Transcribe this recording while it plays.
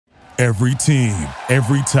Every team,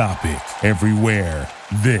 every topic, everywhere.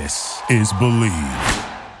 This is Believe.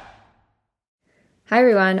 Hi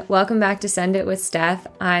everyone, welcome back to Send It with Steph.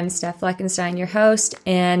 I'm Steph Fleckenstein, your host,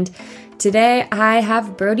 and today I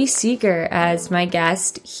have Brodie Seger as my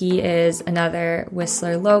guest. He is another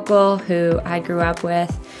Whistler local who I grew up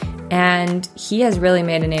with, and he has really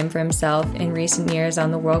made a name for himself in recent years on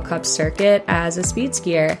the World Cup circuit as a speed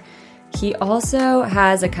skier. He also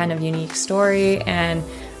has a kind of unique story, and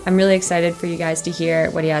I'm really excited for you guys to hear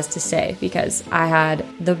what he has to say because I had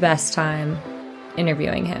the best time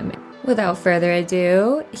interviewing him. Without further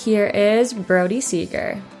ado, here is Brodie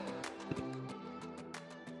Seger.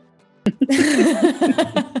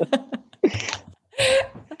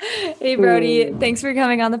 Hey Brodie, thanks for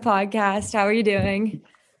coming on the podcast. How are you doing?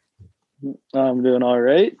 I'm doing all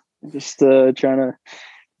right. Just trying to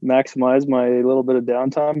maximize my little bit of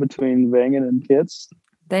downtime between banging and kits.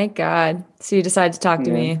 Thank God. So you decided to talk to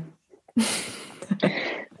me.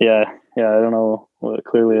 Yeah. I don't know. Well,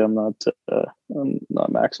 clearly, I'm not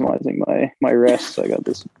maximizing my rest. I got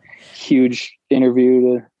this huge interview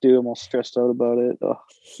to do. I'm all stressed out about it. Oh.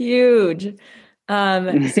 Huge. So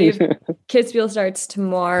Kitzbühel starts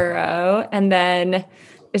tomorrow, and then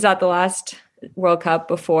is that the last World Cup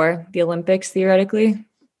before the Olympics, theoretically?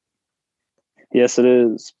 Yes, it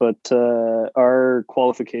is. But our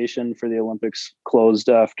qualification for the Olympics closed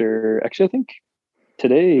after. Actually, I think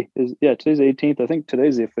today's the 18th. I think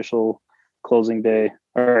today's the official closing day.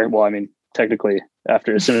 Or, well, I mean, technically,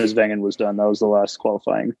 as soon as Wengen was done, that was the last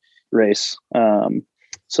qualifying race.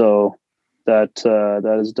 So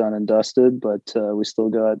that is done and dusted. But we still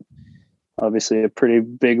got obviously a pretty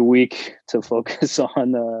big week to focus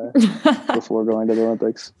on before going to the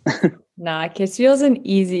Olympics. Nah, Kitzbühel's an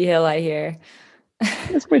easy hill, I hear.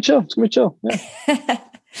 It's gonna be chill. Yeah.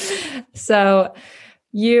 So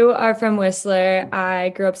you are from Whistler. I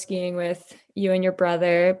grew up skiing with you and your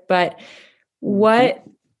brother, but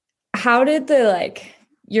how did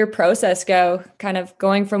your process go, kind of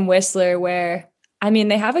going from Whistler where, I mean,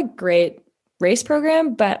 they have a great race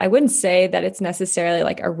program, but I wouldn't say that it's necessarily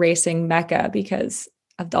like a racing mecca because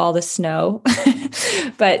of all the snow.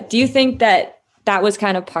 But do you think that was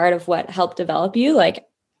kind of part of what helped develop you, like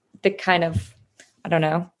the kind of, I don't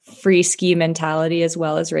know, free ski mentality as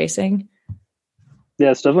well as racing?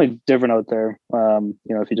 Yeah, it's definitely different out there.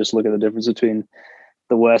 If you just look at the difference between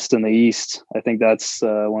the West and the East, I think that's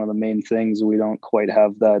one of the main things. We don't quite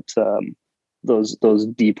have that those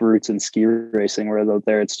deep roots in ski racing, whereas out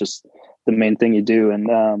there it's just the main thing you do.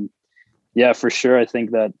 And yeah, for sure, I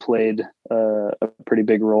think that played a pretty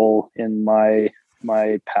big role in my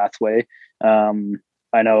pathway.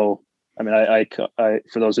 I know. I mean, I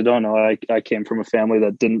for those who don't know, I came from a family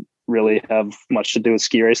that didn't really have much to do with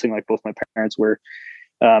ski racing. Like both my parents were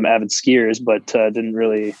avid skiers, but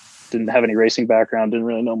didn't have any racing background, didn't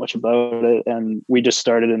really know much about it. And we just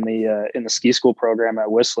started in the ski school program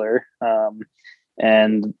at Whistler.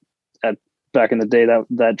 And back in the day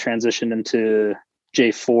that transitioned into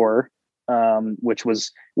J4, which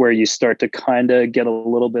was where you start to kind of get a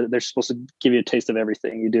little bit, they're supposed to give you a taste of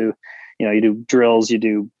everything. You do drills, you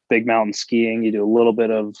do big mountain skiing, you do a little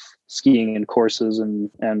bit of skiing in courses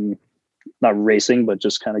and not racing, but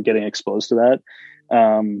just kind of getting exposed to that.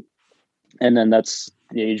 And then that's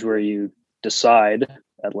the age where you decide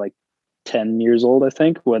at like 10 years old, I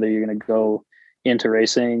think, whether you're going to go into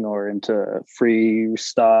racing or into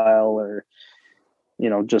freestyle or,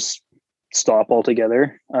 just stop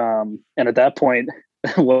altogether. And at that point,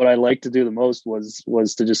 what I liked to do the most was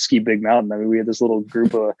to just ski big mountain. I mean, we had this little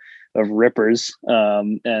group of rippers,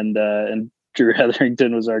 and Drew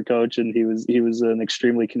Hetherington was our coach, and he was an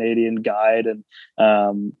extremely Canadian guide and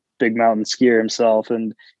big mountain skier himself,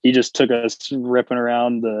 and he just took us ripping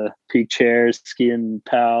around the peak chairs, skiing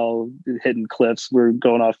POW, hitting cliffs. We're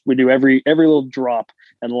going off. We do every little drop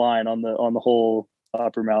and line on the whole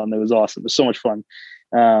upper mountain. It was awesome. It was so much fun,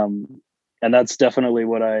 and that's definitely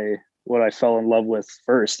what I fell in love with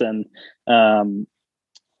first. And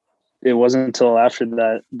it wasn't until after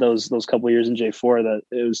that those couple of years in J4 that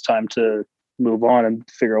it was time to move on and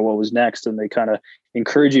figure out what was next. And they kind of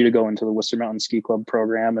encourage you to go into the Whistler Mountain Ski Club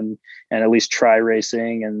program and at least try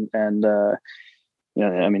racing. And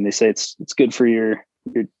I mean, they say it's good for your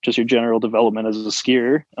general development as a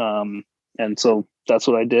skier. And so that's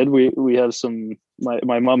what I did. We have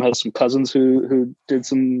my mom has some cousins who did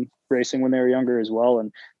some racing when they were younger as well.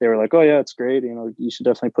 And they were like, oh yeah, it's great. You should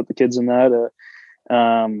definitely put the kids in that.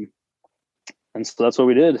 And so that's what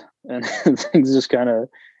we did. And things just kind of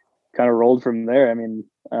rolled from there. I mean,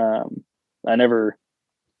 I never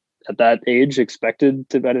at that age expected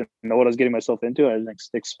to, I didn't know what I was getting myself into. I didn't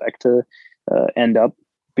expect to end up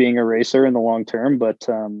being a racer in the long term, but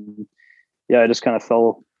I just kind of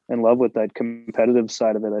fell in love with that competitive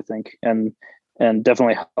side of it, I think, and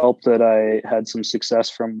definitely helped that I had some success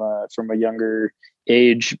from a younger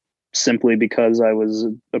age, simply because I was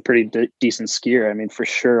a pretty decent skier. I mean, for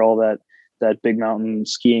sure, all that big mountain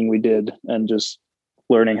skiing we did, and just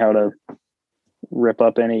learning how to rip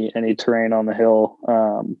up any terrain on the hill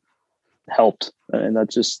helped, and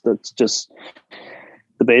that's just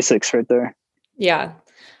the basics right there. Yeah.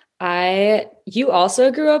 You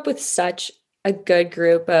also grew up with such a good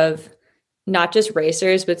group of not just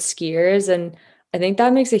racers, but skiers. And I think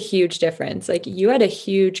that makes a huge difference. Like, you had a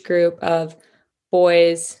huge group of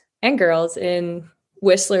boys and girls in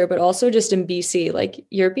Whistler, but also just in BC. Like,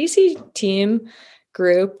 your BC team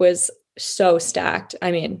group was so stacked.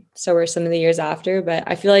 I mean, so were some of the years after, but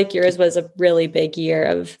I feel like yours was a really big year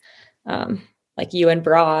of like you and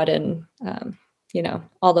Broad and,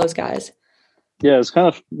 all those guys. Yeah, it's kind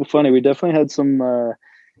of funny. We definitely had some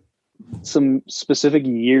specific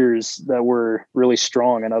years that were really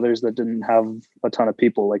strong, and others that didn't have a ton of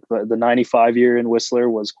people. Like the 95 year in Whistler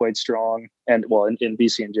was quite strong, and well, in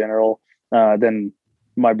BC in general. Then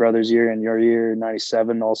my brother's year and your year,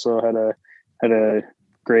 97, also had a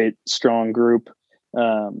great strong group.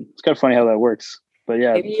 It's kind of funny how that works, but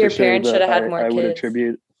yeah, maybe your parents should have had more kids. I would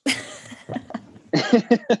attribute.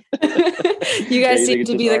 You guys seem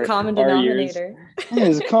to be the common denominator. Yeah,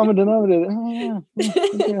 it's a common denominator. Oh, yeah.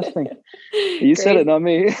 Interesting. You said it, not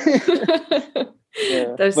me.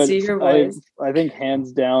 Yeah. Those Seger boys. I think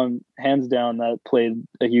hands down, that played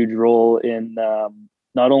a huge role in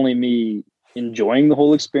not only me enjoying the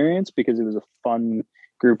whole experience, because it was a fun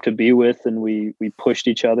group to be with, and we pushed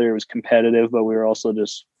each other. It was competitive, but we were also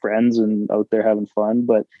just friends and out there having fun.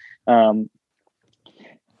 But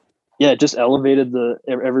it just elevated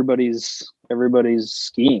everybody's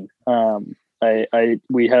skiing.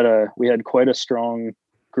 We had quite a strong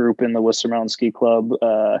group in the Whistler Mountain Ski Club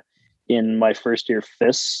in my first year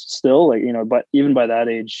FIS still, like, but even by that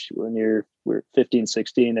age, when we're 15,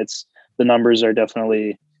 16, it's, the numbers are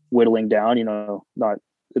definitely whittling down, I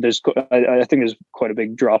think there's quite a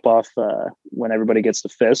big drop off when everybody gets to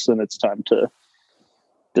FIS, and it's time to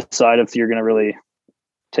decide if you're going to really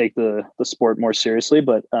take the sport more seriously.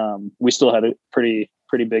 But we still had a pretty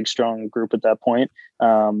big, strong group at that point.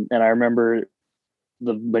 And I remember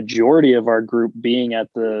the majority of our group being at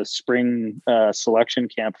the spring selection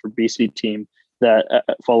camp for BC team that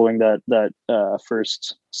following that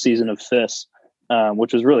first season of FIS,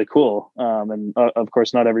 which was really cool. And of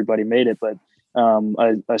course, not everybody made it, but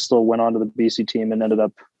I still went on to the BC team and ended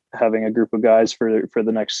up having a group of guys for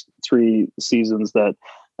the next 3 seasons that,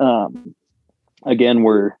 again,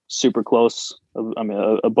 we're super close. I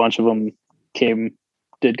mean, a bunch of them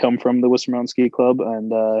did come from the Whistler Mountain Ski Club,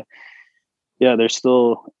 and it's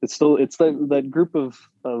that group of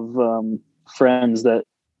friends that,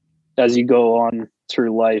 as you go on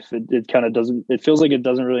through life, it kind of doesn't. It feels like it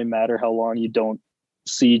doesn't really matter how long you don't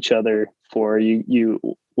see each other for. You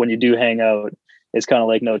when you do hang out, it's kind of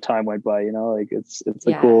like no time went by. Like it's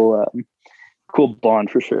a cool bond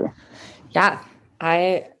for sure. Yeah,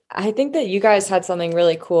 I think that you guys had something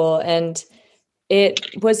really cool, and it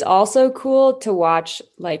was also cool to watch,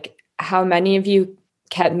 like, how many of you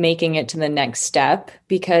kept making it to the next step,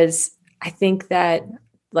 because I think that,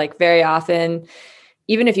 like, very often,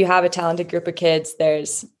 even if you have a talented group of kids,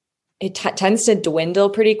 it tends to dwindle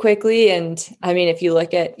pretty quickly. And I mean, if you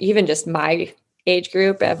look at even just my age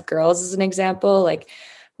group of girls as an example, like,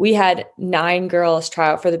 we had 9 girls try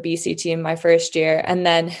out for the BC team my first year, and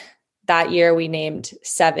then that year we named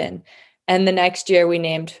 7, and the next year we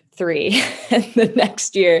named 3, and the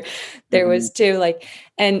next year there was 2. Like,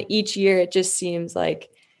 and each year it just seems like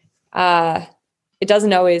it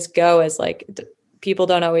doesn't always go as, like, people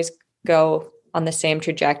don't always go on the same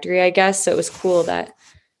trajectory, I guess. So it was cool that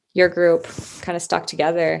your group kind of stuck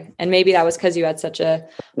together, and maybe that was because you had such a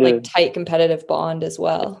tight competitive bond as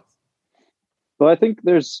well. Well, I think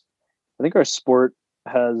our sport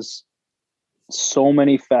has so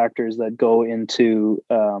many factors that go into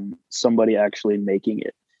somebody actually making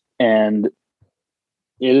it, and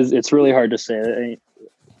it's really hard to say.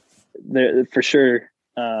 For sure.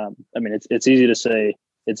 I mean, it's easy to say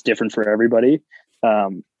it's different for everybody,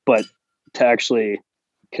 but to actually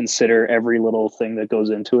consider every little thing that goes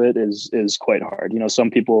into it is quite hard. Some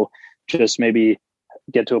people just maybe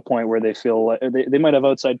get to a point where they feel like they might have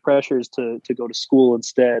outside pressures to go to school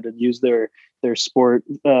instead and use their sport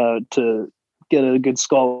to get a good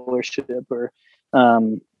scholarship, or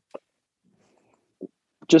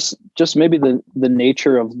just maybe the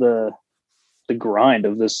nature of the grind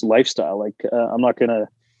of this lifestyle. Like, I'm not gonna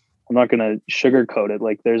not going to sugarcoat it.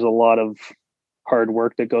 Like there's a lot of hard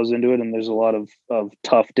work that goes into it, and there's a lot of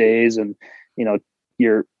tough days, and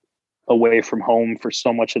you're away from home for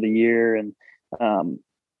so much of the year, and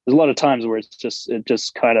there's a lot of times where it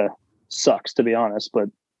just kind of sucks, to be honest, but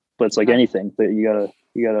it's like anything that you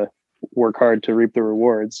gotta work hard to reap the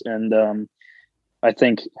rewards. And I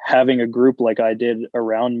think having a group like I did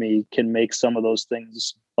around me can make some of those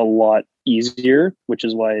things a lot easier, which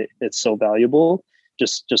is why it's so valuable.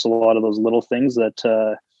 Just a lot of those little things that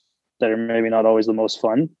are maybe not always the most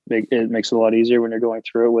fun. It makes it a lot easier when you're going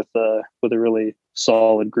through it with a really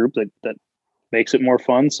solid group that makes it more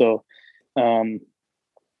fun. So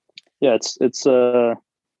it's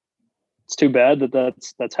too bad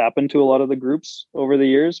that's happened to a lot of the groups over the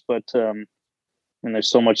years, but and there's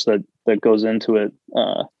so much that goes into it.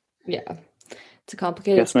 Yeah, it's a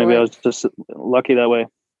complicated sport. Maybe I was just lucky that way.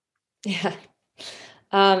 Yeah.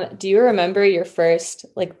 Do you remember your first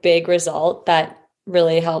like big result that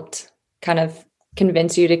really helped kind of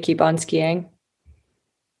convince you to keep on skiing?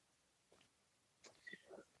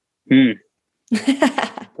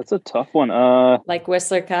 That's a tough one. Like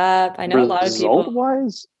Whistler Cup. I know a lot of people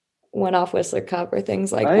went off Whistler Cup or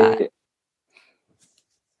things like that.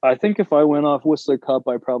 I think if I went off Whistler Cup,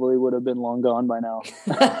 I probably would have been long gone by now.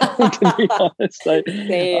 To be honest,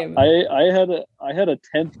 Same. I had a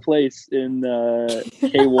 10th place in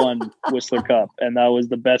K1 Whistler Cup, and that was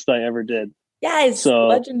the best I ever did. Yes, so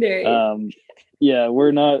legendary. Yeah,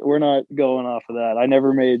 we're not going off of that. I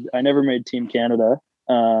never made Team Canada.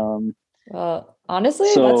 Well, honestly,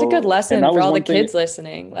 that's a good lesson for all the kids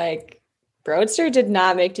listening. Like, Broadster did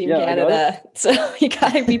not make Team Canada, so you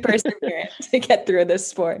gotta be perseverant to get through this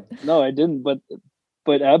sport. No, I didn't, but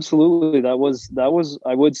absolutely, that was.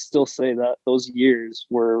 I would still say that those years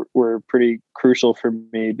were pretty crucial for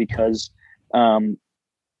me because I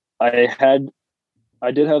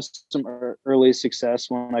did have some early success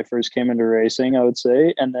when I first came into racing, I would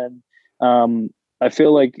say, and then I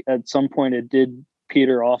feel like at some point it did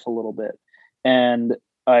peter off a little bit, and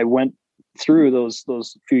I went through those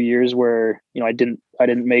few years where I didn't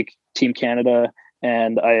make Team Canada,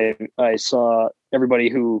 and I saw everybody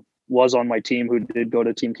who was on my team who did go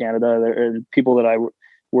to Team Canada, and people that I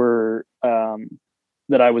were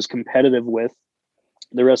that I was competitive with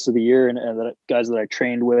the rest of the year, and the guys that I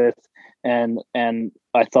trained with, and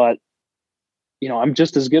I thought, I'm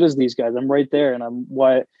just as good as these guys. I'm right there, and I'm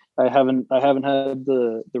why I haven't had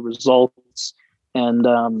the results,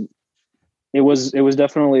 and it was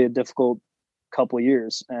definitely a difficult couple of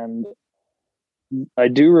years. And I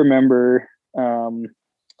do remember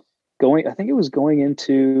I think it was going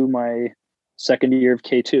into my second year of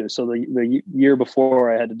K2. So the year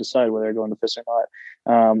before I had to decide whether I go into FIS or not.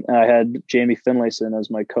 And I had Jamie Finlayson as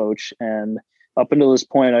my coach. And up until this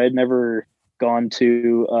point, I had never gone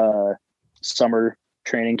to summer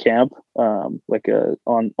training camp, like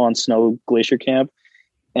on snow glacier camp.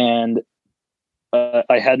 And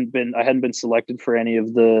I hadn't been selected for any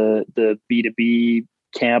of the B2B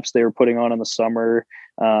camps they were putting on in the summer.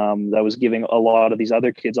 That was giving a lot of these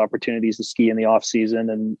other kids opportunities to ski in the off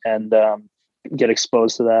season and get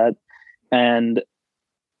exposed to that. And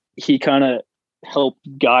he kind of helped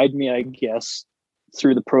guide me, I guess,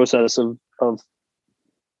 through the process of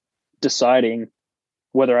deciding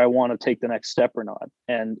whether I want to take the next step or not.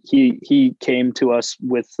 And he came to us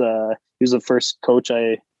with he was the first coach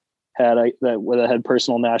I had that had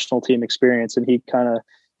personal national team experience, and he kind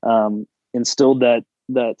of instilled that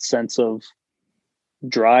sense of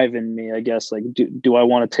drive in me, I guess. Like, do I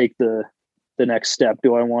want to take the next step?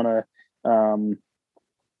 Do I want to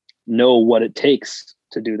know what it takes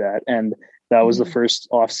to do that? And that was the first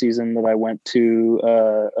off season that I went to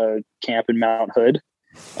a camp in Mount Hood,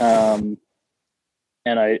 and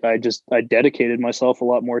I dedicated myself a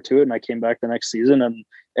lot more to it. And I came back the next season,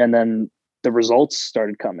 and then the results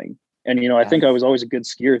started coming. And, I think I was always a good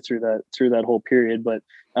skier through that whole period, but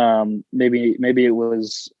maybe it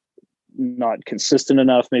was not consistent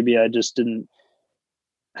enough. Maybe I just didn't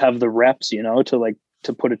have the reps,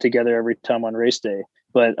 to put it together every time on race day.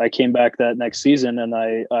 But I came back that next season, and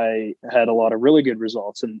I had a lot of really good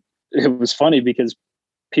results. And it was funny because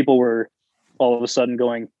people were all of a sudden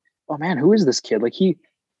going, "Oh man, who is this kid? Like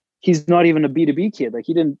he's not even a B2B kid. Like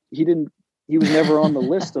he was never on the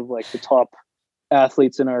list of like the top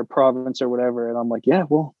athletes in our province or whatever." And I'm like, yeah,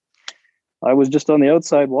 well, I was just on the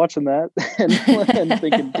outside watching that and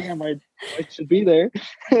thinking, damn, I should be there,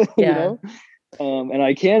 and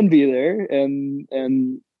I can be there.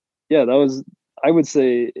 And yeah, that was, I would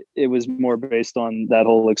say it was more based on that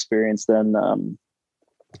whole experience than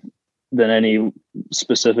any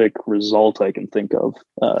specific result I can think of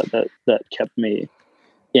that kept me.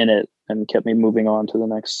 in it and kept me moving on to the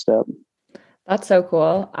next step. That's so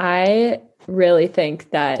cool. I really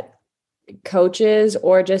think that coaches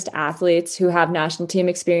or just athletes who have national team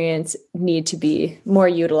experience need to be more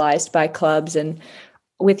utilized by clubs and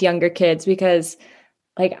with younger kids, because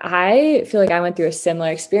like I feel like I went through a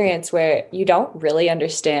similar experience where you don't really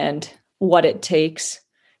understand what it takes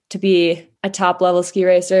to be a top level ski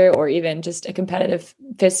racer or even just a competitive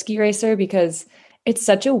fist ski racer, because it's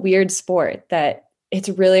such a weird sport that it's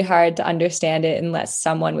really hard to understand it unless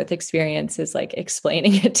someone with experience is like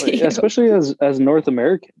explaining it to you. Especially as North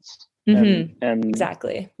Americans and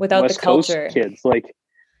exactly. Without West the culture. Coast kids, like,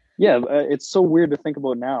 yeah, it's so weird to think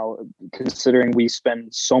about now, considering we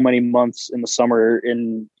spend so many months in the summer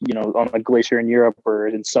in, on a glacier in Europe or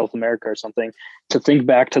in South America or something, to think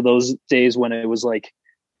back to those days when it was like,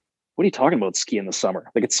 what are you talking about, ski in the summer?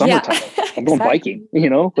 Like, it's summertime. Yeah, I'm going biking,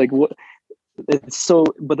 like what? It's so,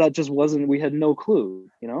 but that just wasn't, we had no clue,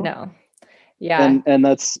 No. Yeah. And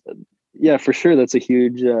that's, yeah, for sure. That's a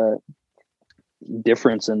huge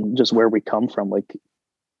difference in just where we come from. Like,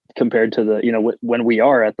 compared to the, when we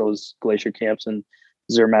are at those glacier camps in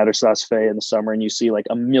Zermatt or Saas Fee in the summer, and you see like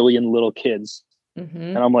a million little kids,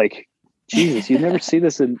 and I'm like, Jesus, you never see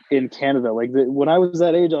this in Canada. Like, when I was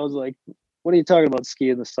that age, I was like, what are you talking about, ski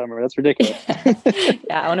in the summer? That's ridiculous.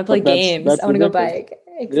 Yeah, I want to play games. I want to go bike.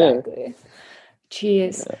 Exactly. Yeah.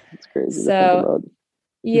 Jeez. Yeah, it's crazy. So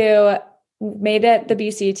you made it the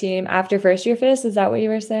BC team after first year FIS. Is that what you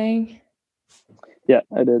were saying? Yeah,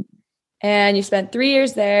 I did. And you spent 3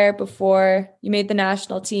 years there before you made the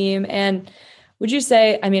national team. And would you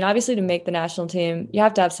say, I mean, obviously to make the national team, you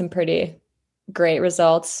have to have some pretty great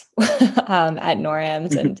results at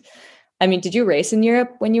NORAMs. And I mean, did you race in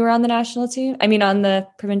Europe when you were on the national team? I mean, on the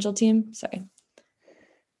provincial team? Sorry.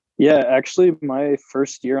 Yeah, actually, my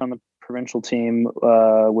first year on the provincial team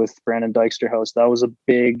with Brandon Dijksterhouse, that was a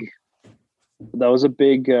big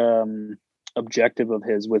objective of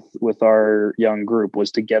his with our young group,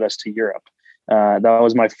 was to get us to Europe. That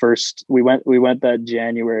was my first. We went that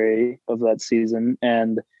January of that season,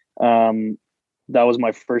 and that was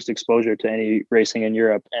my first exposure to any racing in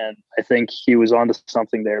Europe. And I think he was onto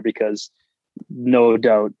something there, because no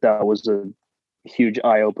doubt that was a huge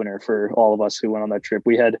eye opener for all of us who went on that trip.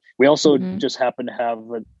 We also just happened to have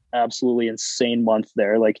an absolutely insane month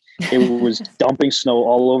there. Like, it was dumping snow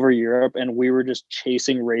all over Europe, and we were just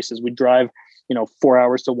chasing races. We'd drive 4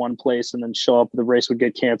 hours to one place and then show up. The race would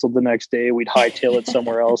get canceled the next day. We'd hightail it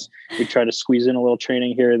somewhere else. We'd try to squeeze in a little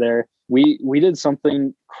training here or there. We did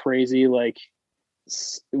something crazy. Like,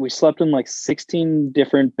 we slept in like 16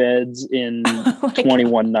 different beds in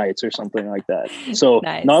 21 nights or something like that. So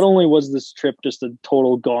nice. Not only was this trip just a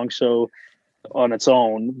total gong show on its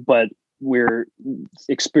own, but we're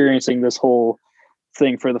experiencing this whole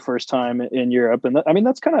thing for the first time in Europe. And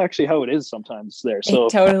that's kind of actually how it is sometimes there. So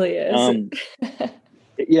it totally is.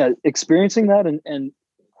 Yeah, experiencing that and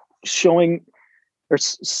showing or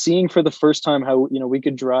seeing for the first time how, we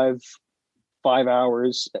could drive 5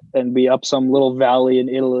 hours and be up some little valley in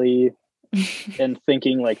Italy and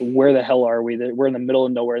thinking like, where the hell are we? We're in the middle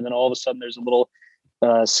of nowhere. And then all of a sudden there's a little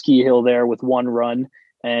ski hill there with one run.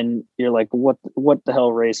 And you're like, what the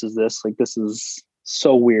hell race is this? Like, this is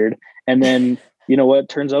so weird. And then, you know what?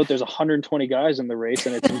 Turns out there's 120 guys in the race,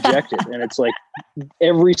 and it's injected. And it's like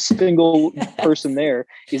every single person there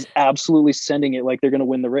is absolutely sending it like they're going to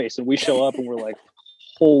win the race. And we show up and we're like,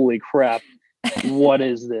 holy crap, what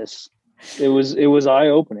is this? It was eye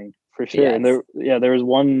opening for sure. Yes. And there was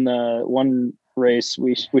one race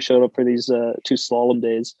we showed up for these 2 slalom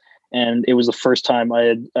days, and it was the first time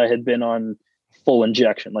I had been on full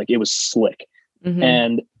injection. Like, it was slick.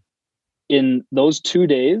 And in those 2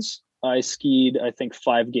 days I skied, I think,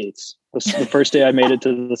 5 gates. The first day I made it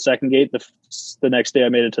to the second gate. The next day I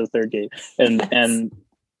made it to the third gate. And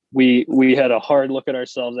we had a hard look at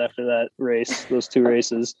ourselves after that race, those 2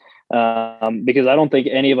 races, because I don't think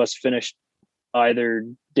any of us finished either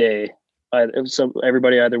day. So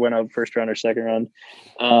everybody either went out first round or second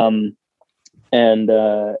round.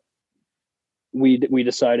 We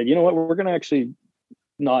decided, you know what, we're going to actually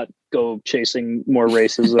not go chasing more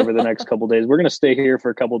races over the next couple of days. We're going to stay here for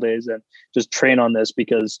a couple of days and just train on this,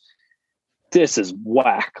 because this is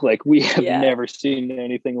whack. Like, we have never seen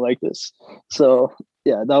anything like this. So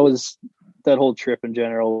yeah, that whole trip in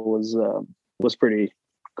general was pretty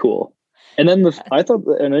cool. And then I thought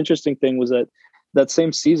an interesting thing was that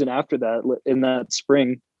same season after that, in that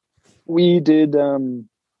spring, we did,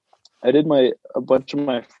 I did a bunch of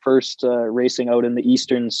my first racing out in the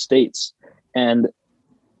eastern states, and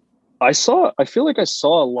I feel like I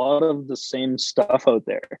saw a lot of the same stuff out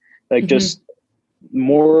there, like just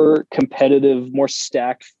more competitive, more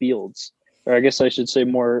stacked fields, or I guess I should say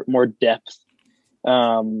more depth.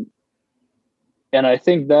 And I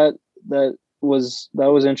think that was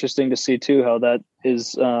interesting to see too, how that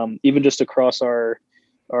is even just across our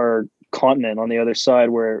continent on the other side,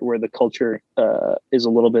 where the culture is a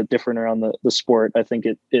little bit different around the sport. I think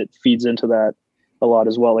it feeds into that a lot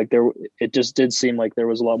as well. Like it just did seem like there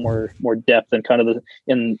was a lot more depth, and kind of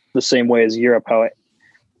in the same way as Europe, how it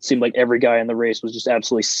seemed like every guy in the race was just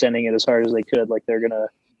absolutely sending it as hard as they could, like they're gonna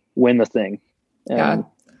win the thing. And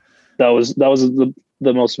that was the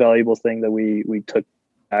most valuable thing that we took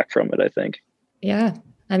back from it, I think. Yeah.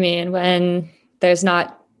 I mean, when there's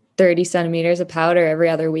not 30 centimeters of powder every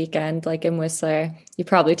other weekend, like in Whistler, you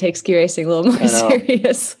probably take ski racing a little more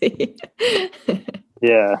seriously.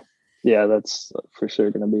 Yeah, that's for sure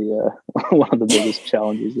going to be one of the biggest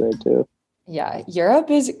challenges there too. Yeah, Europe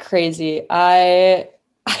is crazy. I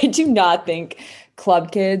do not think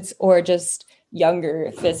club kids or just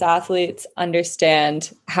younger FIS athletes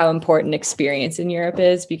understand how important experience in Europe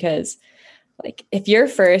is, because like if your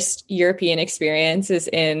first European experience is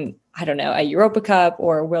in, I don't know, a Europa Cup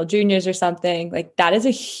or World Juniors or something, like that is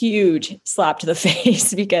a huge slap to the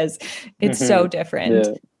face, because it's so different.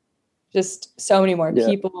 Yeah. Just so many more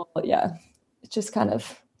people. Yeah. It's just kind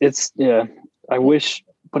of, I wish,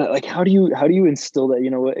 but like, how do you instill that?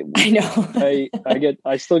 You know, I know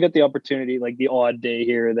I still get the opportunity, like the odd day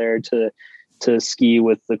here or there, to ski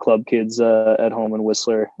with the club kids at home in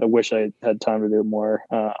Whistler. I wish I had time to do it more.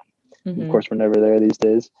 Of course, we're never there these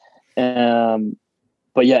days.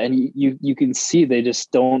 But yeah, and you can see they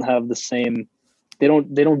just don't have the same. They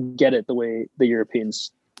don't get it the way the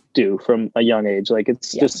Europeans do from a young age. Like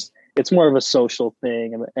it's more of a social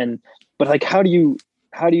thing, but like how do you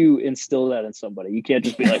instill that in somebody? You can't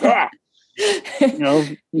just be like, you know,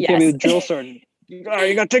 you can't be the drill sergeant. You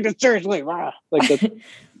gotta take it seriously. Like that.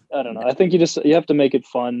 I don't know. I think you have to make it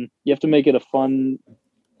fun. You have to make it a fun,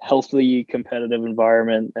 healthy, competitive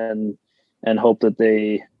environment, and hope that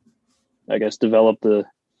they, I guess, develop the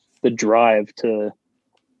drive to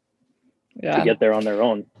get there on their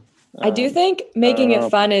own. I do think making it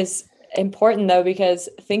fun is important though, because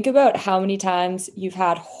think about how many times you've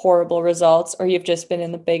had horrible results or you've just been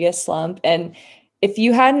in the biggest slump. And if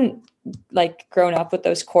you hadn't like grown up with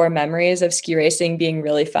those core memories of ski racing being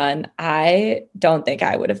really fun, I don't think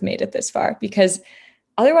I would have made it this far, because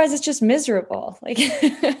otherwise it's just miserable. Like,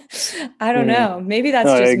 I don't know. Maybe that's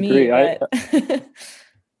just me. But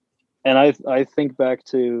and I think back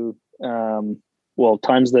to,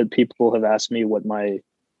 times that people have asked me what my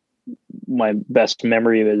best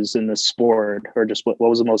memory is in this sport, or just what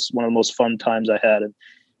was one of the most fun times I had.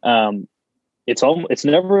 And it's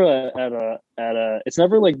never it's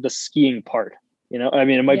never like the skiing part, you know. I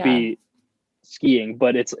mean, it might be skiing,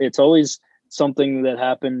 but it's always something that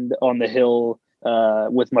happened on the hill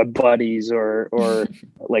with my buddies, or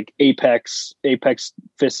like Apex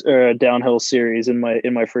FIS downhill series in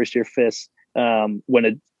my first year FIS, when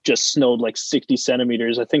it just snowed like 60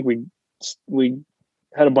 centimeters. I think we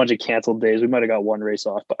had a bunch of canceled days. We might have got one race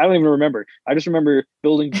off, but I don't even remember. I just remember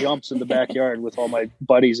building jumps in the backyard with all my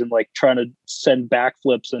buddies and like trying to send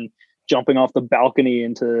backflips and jumping off the balcony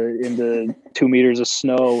into 2 meters of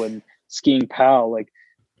snow and skiing POW. Like,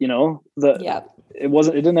 you know, it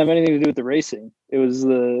didn't have anything to do with the racing. It was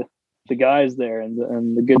the guys there and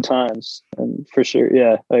the good times. And for sure,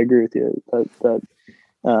 yeah, I agree with you. That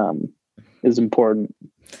is important.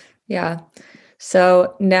 Yeah.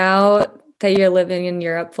 So now that you're living in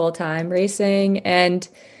Europe full time racing, and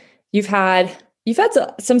you've had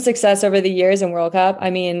some success over the years in World Cup. I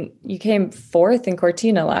mean, you came fourth in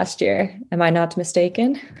Cortina last year. Am I not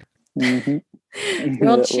mistaken? Mm-hmm.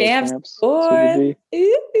 World champs. Fourth.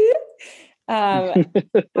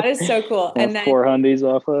 That is so cool. And then 4 hundies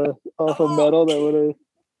off a medal that would have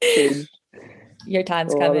changed. Your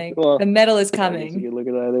time's coming. The medal is coming. You can look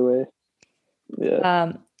at it either way.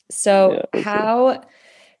 Yeah. How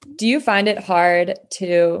do you find it hard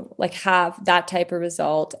to like have that type of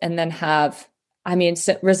result and then have, I mean,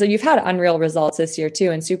 you've had unreal results this year too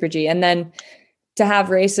in Super G, and then to have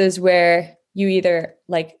races where you either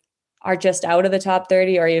like are just out of the top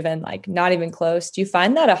 30 or even like not even close. Do you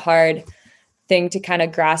find that a hard thing to kind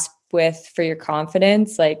of grasp with for your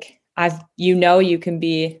confidence? Like you can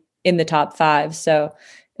be in the top 5. So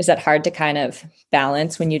is that hard to kind of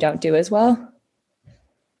balance when you don't do as well?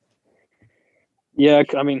 Yeah,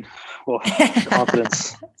 I mean,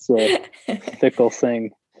 confidence is a fickle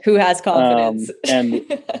thing. Who has confidence? And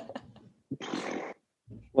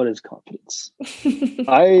what is confidence?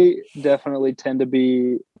 I definitely tend to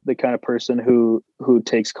be the kind of person who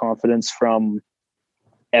takes confidence from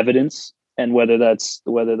evidence and whether that's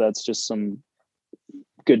just some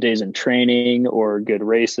good days in training or good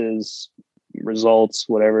races, results,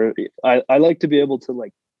 whatever. I like to be able to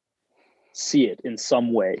like see it in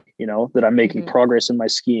some way, that I'm making progress in my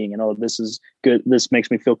skiing, and this is good. This makes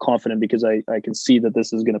me feel confident because I can see that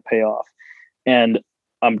this is going to pay off. And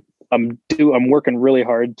I'm working really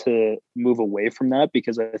hard to move away from that,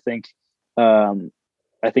 because I think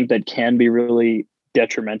that can be really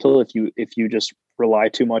detrimental if you just rely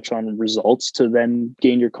too much on results to then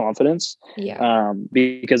gain your confidence. Yeah.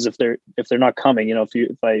 Because if they're not coming,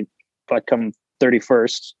 if I come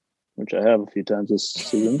 31st, which I have a few times this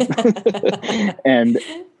season, and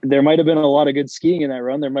there might have been a lot of good skiing in that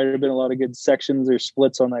run. There might have been a lot of good sections or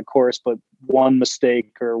splits on that course, but one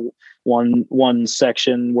mistake or one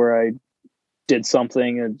section where I did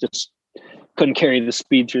something and just couldn't carry the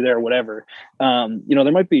speed through there or whatever.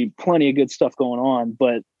 There might be plenty of good stuff going on,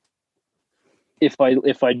 but if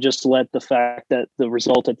I just let the fact that the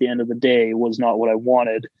result at the end of the day was not what I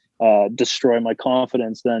wanted destroy my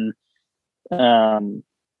confidence, then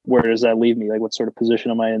where does that leave me? Like, what sort of position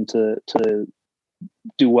am I in to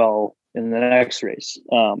do well in the next race?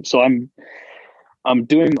 So I'm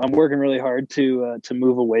working really hard to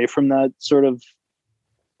move away from that sort of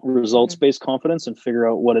results-based confidence and figure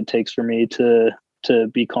out what it takes for me to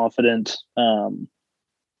be confident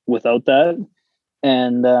without that.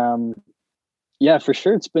 And yeah, for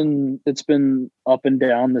sure, it's been up and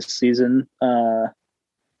down this season.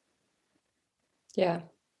 Yeah.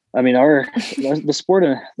 I mean, the sport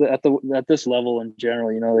at this level in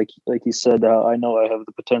general, like you said, I know I have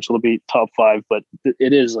the potential to be top 5, but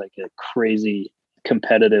it is like a crazy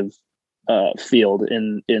competitive field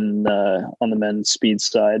in on the men's speed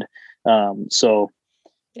side. So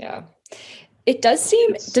yeah, it does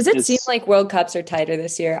seem. Does it seem like World Cups are tighter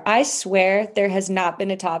this year? I swear there has not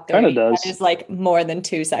been a top 30 that is like more than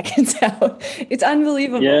 2 seconds out. It's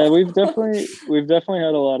unbelievable. Yeah, we've definitely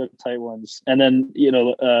had a lot of tight ones, and then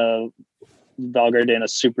Valgardena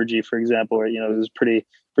Super G, for example, where it was pretty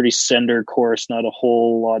cinder course, not a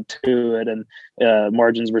whole lot to it, and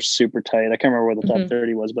margins were super tight. I can't remember what the top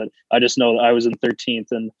 30 was, but I just know that I was in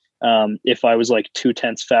 13th, and if I was like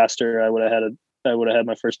 0.2 faster, I would have had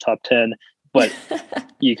my first top 10. But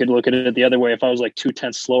you could look at it the other way. If I was like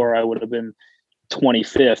 0.2 slower, I would have been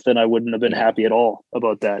 25th, and I wouldn't have been happy at all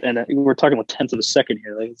about that. And we're talking about tenths of a second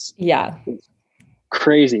here. Like it's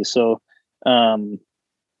crazy. So you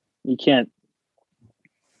can't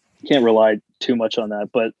rely too much on that.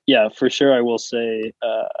 But yeah, for sure, I will say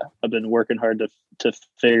I've been working hard to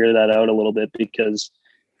figure that out a little bit, because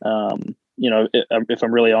if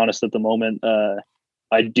I'm really honest at the moment,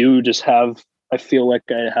 I feel like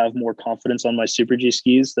I have more confidence on my Super G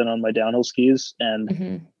skis than on my downhill skis.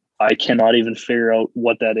 And I cannot even figure out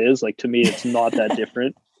what that is. Like, to me, it's not that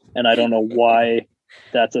different. And I don't know why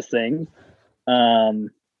that's a thing.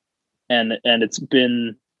 And it's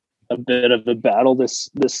been a bit of a battle this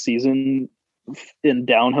season in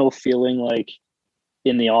downhill, feeling like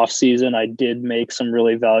in the off season, I did make some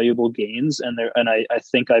really valuable gains, and I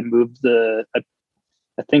think I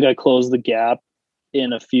closed the gap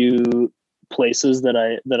in a few places that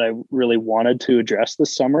I really wanted to address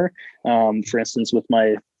this summer. For instance, with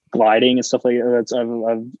my gliding and stuff like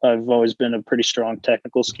that, I've always been a pretty strong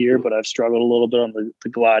technical skier, but I've struggled a little bit on the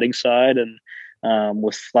gliding side and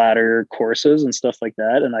with flatter courses and stuff like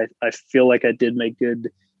that. And I feel like I did make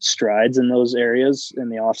good strides in those areas in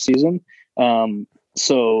the off season.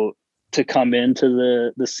 So to come into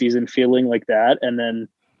the season feeling like that, and then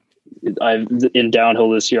in downhill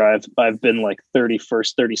this year, I've been like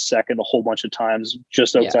 31st, 32nd a whole bunch of times,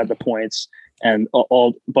 just outside the points, and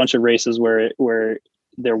a bunch of races where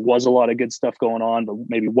there was a lot of good stuff going on, but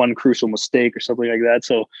maybe one crucial mistake or something like that.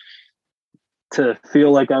 So to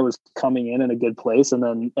feel like I was coming in a good place and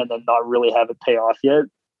then not really have it pay off yet.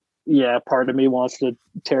 Yeah. Part of me wants to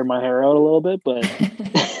tear my hair out a little bit, but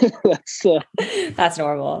that's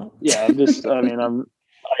normal. Yeah.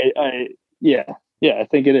 I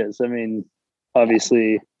think it is. I mean,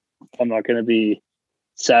 obviously I'm not going to be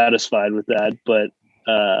satisfied with that, but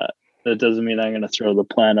that doesn't mean I'm going to throw the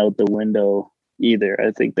plan out the window either.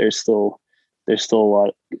 I think there's still a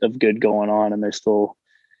lot of good going on, and there's still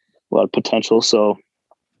a lot of potential. So,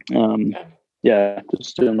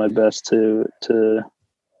 just doing my best to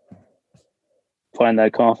find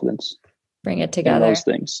that confidence, bring it together, those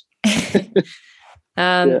things.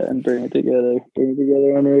 And bring it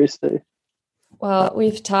together on race day. Well,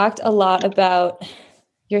 we've talked a lot about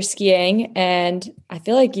your skiing, and I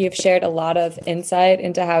feel like you've shared a lot of insight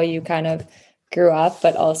into how you kind of grew up,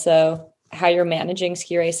 but also how you're managing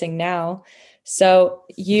ski racing now. So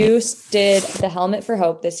you did the Helmet for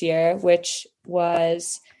Hope this year, which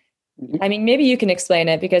was, I mean, maybe you can explain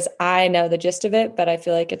it because I know the gist of it, but I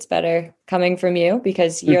feel like it's better coming from you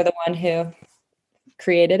because you're the one who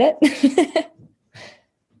created it.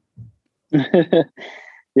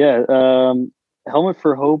 Yeah. Helmet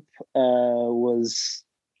for Hope was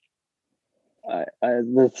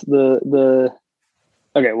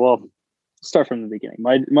okay. Well, start from the beginning.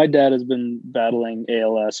 My dad has been battling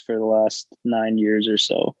ALS for the last 9 years or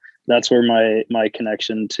so. That's where my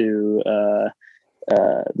connection to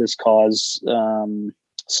this cause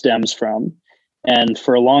stems from. And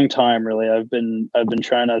for a long time, really, I've been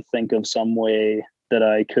trying to think of some way that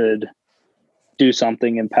I could do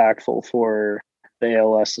something impactful for the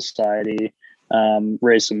ALS Society,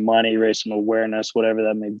 raise some money, raise some awareness, whatever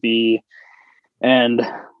that may be. And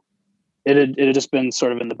it had just been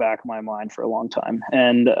sort of in the back of my mind for a long time.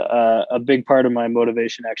 And a big part of my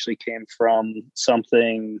motivation actually came from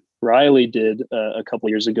something Riley did a couple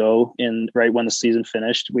years ago right when the season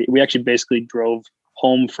finished. We actually basically drove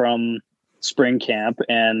home from spring camp,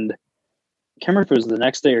 and I can't remember if it was the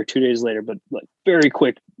next day or 2 days later, but like very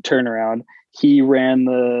quick turnaround. He ran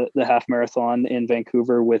the half marathon in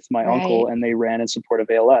Vancouver with my uncle, and they ran in support of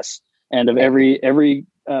ALS. And of every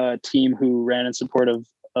team who ran in support of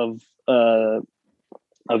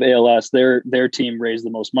ALS, their team raised the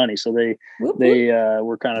most money. So they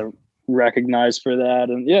were kind of recognized for that.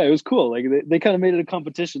 And yeah, it was cool. Like they kind of made it a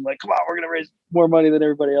competition, like, come on, we're going to raise more money than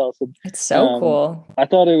everybody else. And, it's so cool. I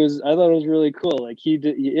thought it was really cool. Like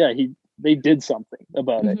they did something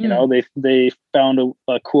about it. You know, they found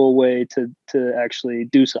a cool way to actually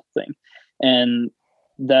do something. And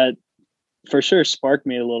that for sure sparked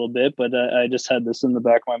me a little bit, but I just had this in the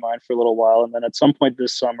back of my mind for a little while. And then at some point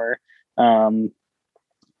this summer,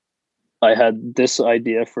 I had this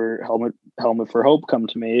idea for Helmet for Hope come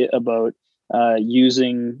to me about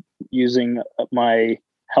using my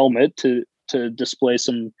helmet to display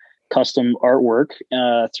some custom artwork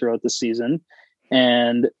throughout the season.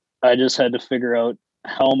 And I just had to figure out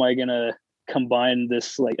how am I going to combine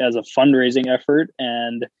this like as a fundraising effort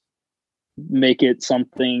and make it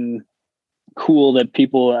something cool that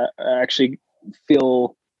people actually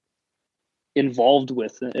feel involved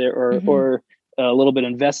with or a little bit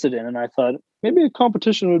invested in. And I thought maybe a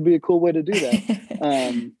competition would be a cool way to do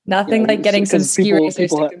that. Nothing like getting some ski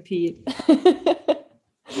racers to compete.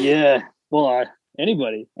 Yeah. Well,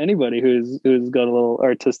 anybody who's got a little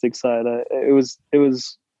artistic side, it was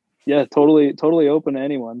yeah, totally open to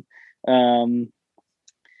anyone.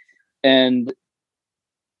 And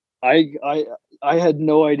I had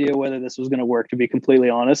no idea whether this was going to work, to be completely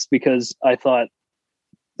honest, because I thought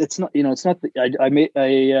it's not I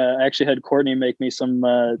actually had Courtney make me some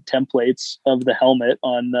templates of the helmet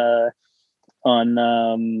on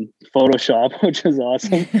Photoshop, which was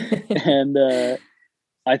awesome. And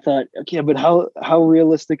I thought, okay, but how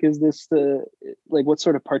realistic is this? Like, what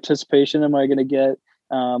sort of participation am I going to get?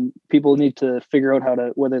 People need to figure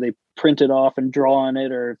out whether they print it off and draw on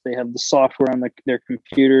it, or if they have the software on their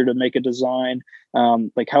computer to make a design.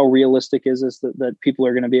 Like, how realistic is this that people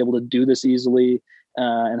are going to be able to do this easily?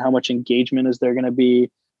 And how much engagement is there going to be?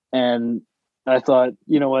 And I thought,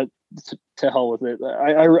 you know what, to hell with it.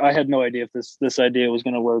 I had no idea if this idea was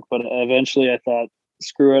going to work, but eventually I thought,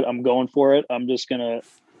 screw it, I'm going for it. I'm going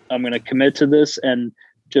to commit to this and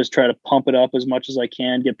just try to pump it up as much as I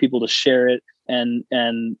can, get people to share it, and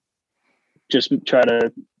just try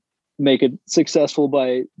to make it successful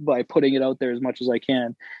by putting it out there as much as I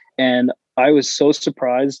can. And I was so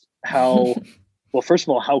surprised how well, first of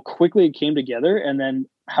all, how quickly it came together, and then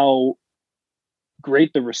how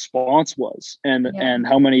great the response was, and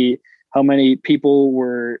how many people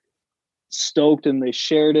were stoked, and they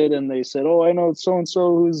shared it, and they said, oh, I know so and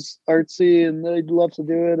so who's artsy and they'd love to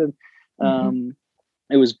do it. And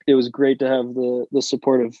it was great to have the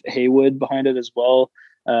support of Haywood behind it as well,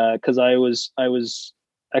 because I was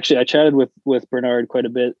actually, I chatted with Bernard quite a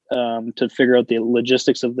bit to figure out the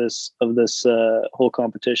logistics of this whole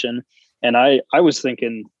competition. And I was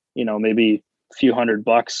thinking, maybe a few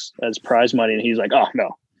 $100 as prize money. And he's like, oh,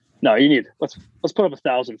 no, you need, let's put up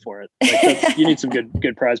 1,000 for it. Like, you need some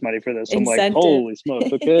good prize money for this. I'm like, holy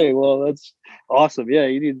smokes. Okay, well, that's awesome. Yeah,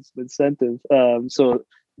 you need some incentive. So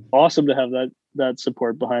awesome to have that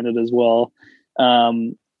support behind it as well.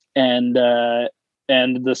 And the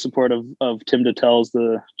support of Tim Detells,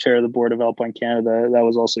 the chair of the board of Alpine Canada. That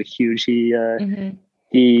was also huge.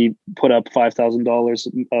 He put up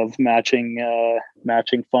 $5,000 of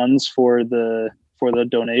matching funds for the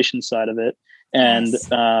donation side of it. And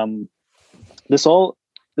this all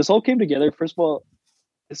came together. First of all,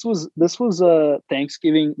 this was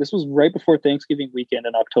Thanksgiving. This was right before Thanksgiving weekend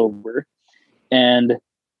in October, and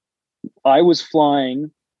I was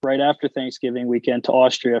flying right after Thanksgiving weekend to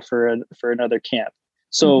Austria for another camp.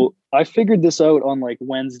 So I figured this out on like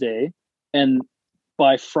Wednesday, and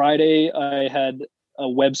by Friday I had a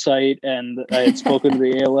website and I had spoken to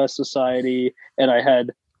the ALS Society, and I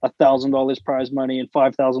had $1,000 prize money and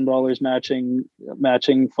 $5,000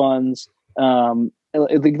 matching funds.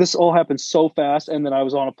 This all happened so fast, and then I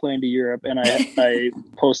was on a plane to Europe, and I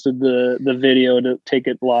posted the video to take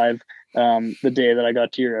it live the day that I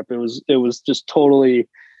got to Europe. It was just totally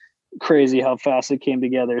crazy how fast it came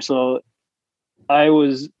together. So I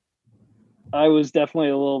was definitely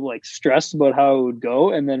a little like stressed about how it would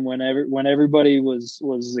go, and then when everybody was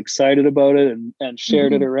excited about it and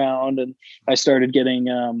shared it around, and I started getting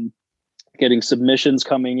submissions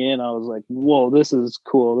coming in, I was like, whoa, this is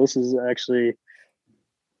cool. This is actually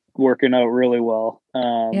working out really well.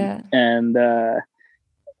 And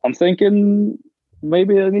I'm thinking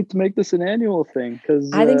maybe I need to make this an annual thing,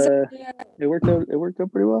 because I think so. It worked out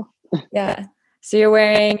pretty well. Yeah. So you're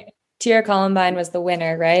wearing Tira Columbine was the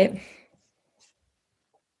winner, right?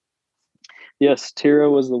 Yes, Tira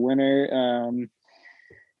was the winner.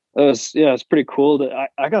 It's pretty cool that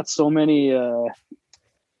I got so many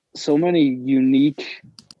unique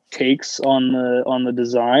takes on the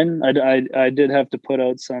design. I did have to put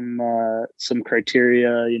out some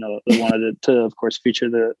criteria. I wanted it to, of course, feature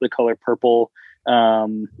the color purple.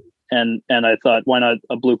 And I thought, why not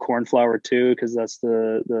a blue cornflower too? Because that's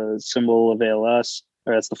the symbol of ALS,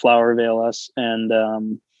 or that's the flower of ALS.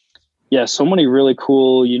 And so many really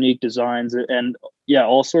cool, unique designs, and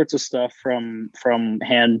all sorts of stuff from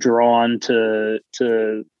hand drawn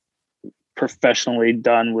to professionally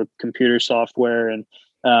done with computer software. And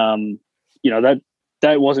that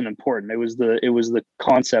wasn't important. It was the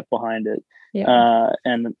concept behind it.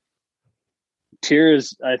 And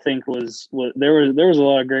Tira's, I think, was there was a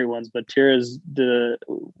lot of great ones, but Tira's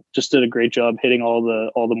just did a great job hitting all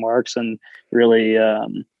the marks and really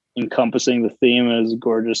encompassing the theme as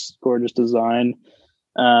gorgeous design.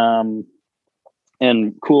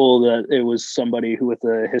 And cool that it was somebody who with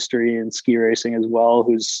a history in ski racing as well,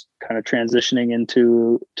 who's kind of transitioning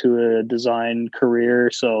into a design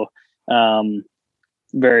career. So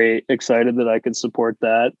very excited that I could support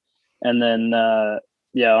that. And then on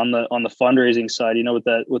the fundraising side, with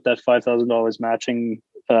that $5,000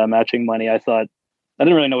 matching money, I thought, I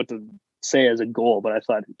didn't really know what to say as a goal, but I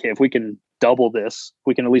thought, okay, if we can double this,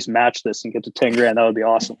 we can at least match this and get to 10 grand. That would be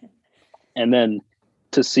awesome. And then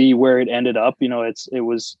to see where it ended up, it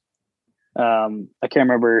was, I can't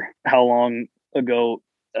remember how long ago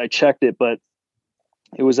I checked it, but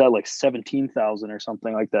it was at like 17,000 or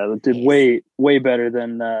something like that. It did way better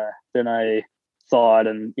than I thought.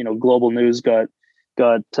 And, Global News got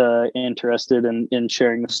interested in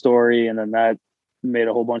sharing the story. And then that made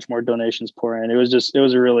a whole bunch more donations pour in. It was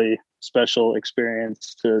a really special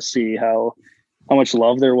experience to see how much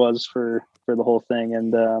love there was for the whole thing.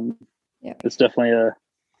 And it's definitely a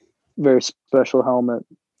very special helmet.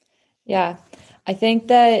 Yeah. I think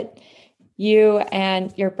that you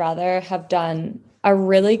and your brother have done a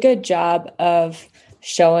really good job of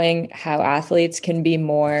showing how athletes can be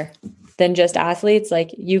more than just athletes.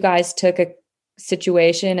 Like, you guys took a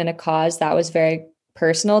situation and a cause that was very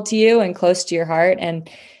personal to you and close to your heart, and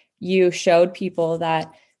you showed people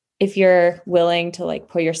that if you're willing to like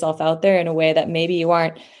put yourself out there in a way that maybe you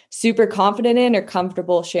aren't super confident in or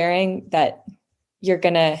comfortable sharing, that you're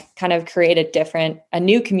going to kind of create a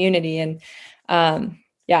new community. And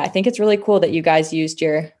I think it's really cool that you guys used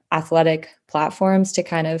your athletic platforms to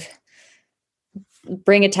kind of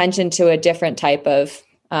bring attention to a different type of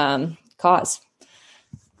cause.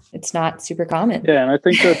 It's not super common. Yeah. And I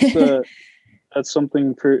think that's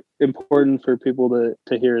something important for people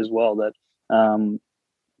to hear as well, that,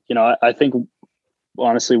 I think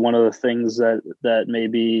honestly, one of the things that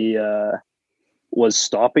maybe was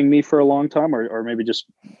stopping me for a long time, or maybe just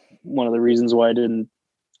one of the reasons why I didn't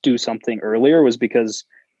do something earlier, was because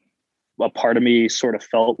a part of me sort of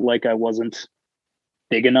felt like I wasn't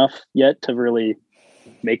big enough yet to really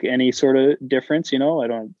make any sort of difference.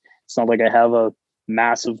 It's not like I have a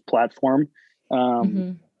massive platform.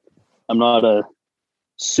 I'm not a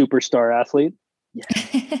superstar athlete. Yeah.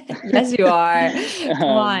 Yes, you are. Come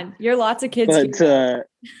on. You're lots of kids. But,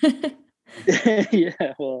 yeah,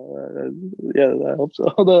 well, I hope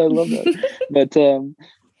so. Although I love that. But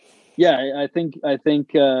I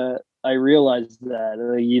think I realized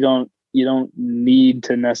that you don't need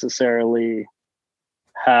to necessarily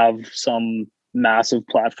have some massive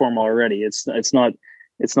platform already. It's not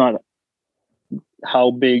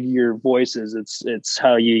how big your voice is. It's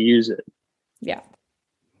how you use it. Yeah.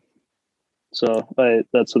 So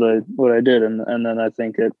that's what I did. And then I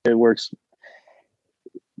think it works,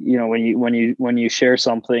 when you share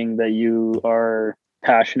something that you are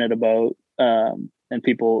passionate about, and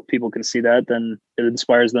people can see that, then it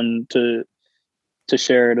inspires them to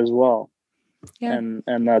share it as well. Yeah.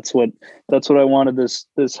 And that's what I wanted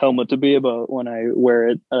this helmet to be about when I wear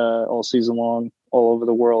it all season long, all over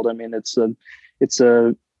the world. I mean, it's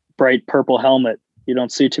a bright purple helmet. You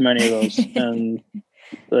don't see too many of those, and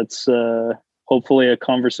that's hopefully a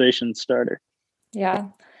conversation starter. Yeah,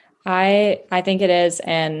 I think it is,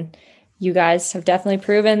 and you guys have definitely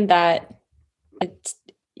proven that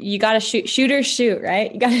you got to shoot,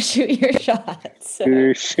 right? You got to shoot your shots.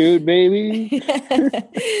 So. Shoot, baby.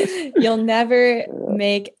 You'll never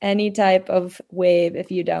make any type of wave if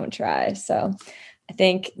you don't try. So I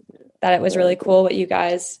think that it was really cool what you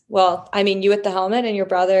guys, well, I mean, you with the helmet and your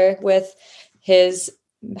brother with his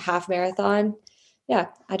half marathon. Yeah,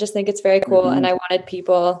 I just think it's very cool. Mm-hmm. And I wanted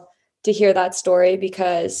people to hear that story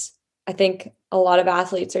because I think a lot of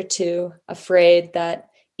athletes are too afraid that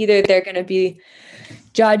either they're going to be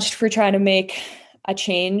judged for trying to make a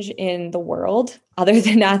change in the world other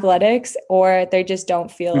than athletics, or they just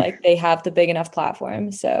don't feel like they have the big enough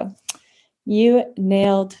platform. So you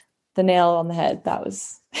nailed the nail on the head. That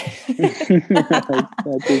was I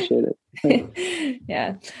appreciate it.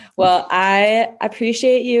 Yeah. Well, I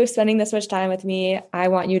appreciate you spending this much time with me. I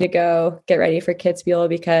want you to go get ready for Kitzbühel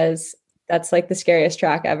because that's like the scariest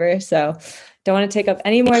track ever. So don't want to take up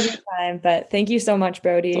any more of your time, but thank you so much,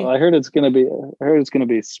 Brodie. So I heard it's going to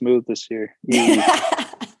be smooth this year. Easy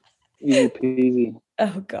peasy.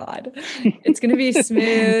 Oh God. It's going to be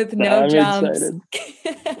smooth. No jumps.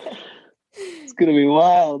 It's going to be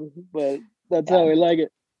wild, but that's how we like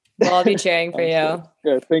it. Well, I'll be cheering for you.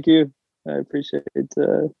 Yeah. Thank you. I appreciate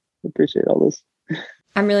all this.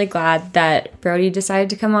 I'm really glad that Brodie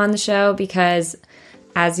decided to come on the show because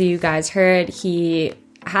as you guys heard, he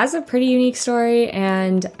has a pretty unique story,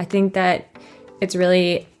 and I think that it's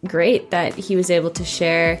really great that he was able to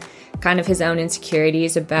share kind of his own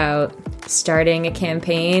insecurities about starting a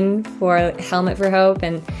campaign for Helmet for Hope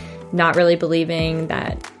and not really believing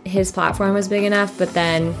that his platform was big enough, but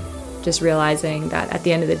then just realizing that at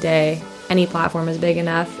the end of the day, any platform is big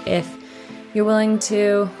enough if you're willing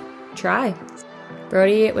to try.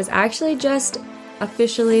 Brodie was actually just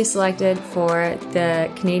officially selected for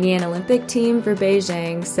the Canadian Olympic team for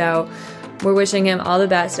Beijing. So we're wishing him all the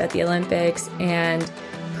best at the Olympics and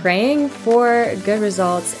praying for good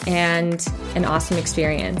results and an awesome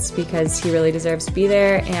experience because he really deserves to be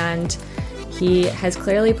there and he has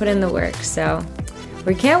clearly put in the work. So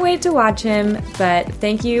we can't wait to watch him, but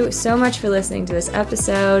thank you so much for listening to this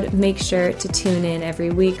episode. Make sure to tune in every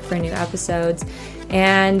week for new episodes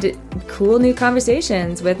and cool new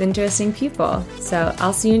conversations with interesting people. So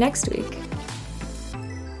I'll see you next week.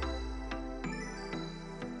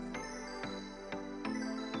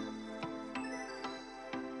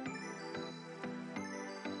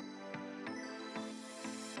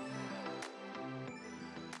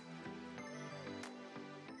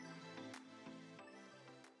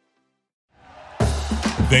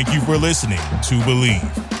 Thank you for listening to Believe.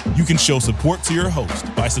 You can show support to your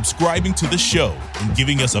host by subscribing to the show and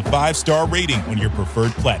giving us a 5-star rating on your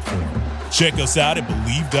preferred platform. Check us out at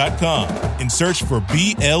Believe.com and search for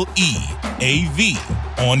BLEAV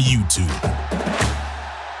on YouTube.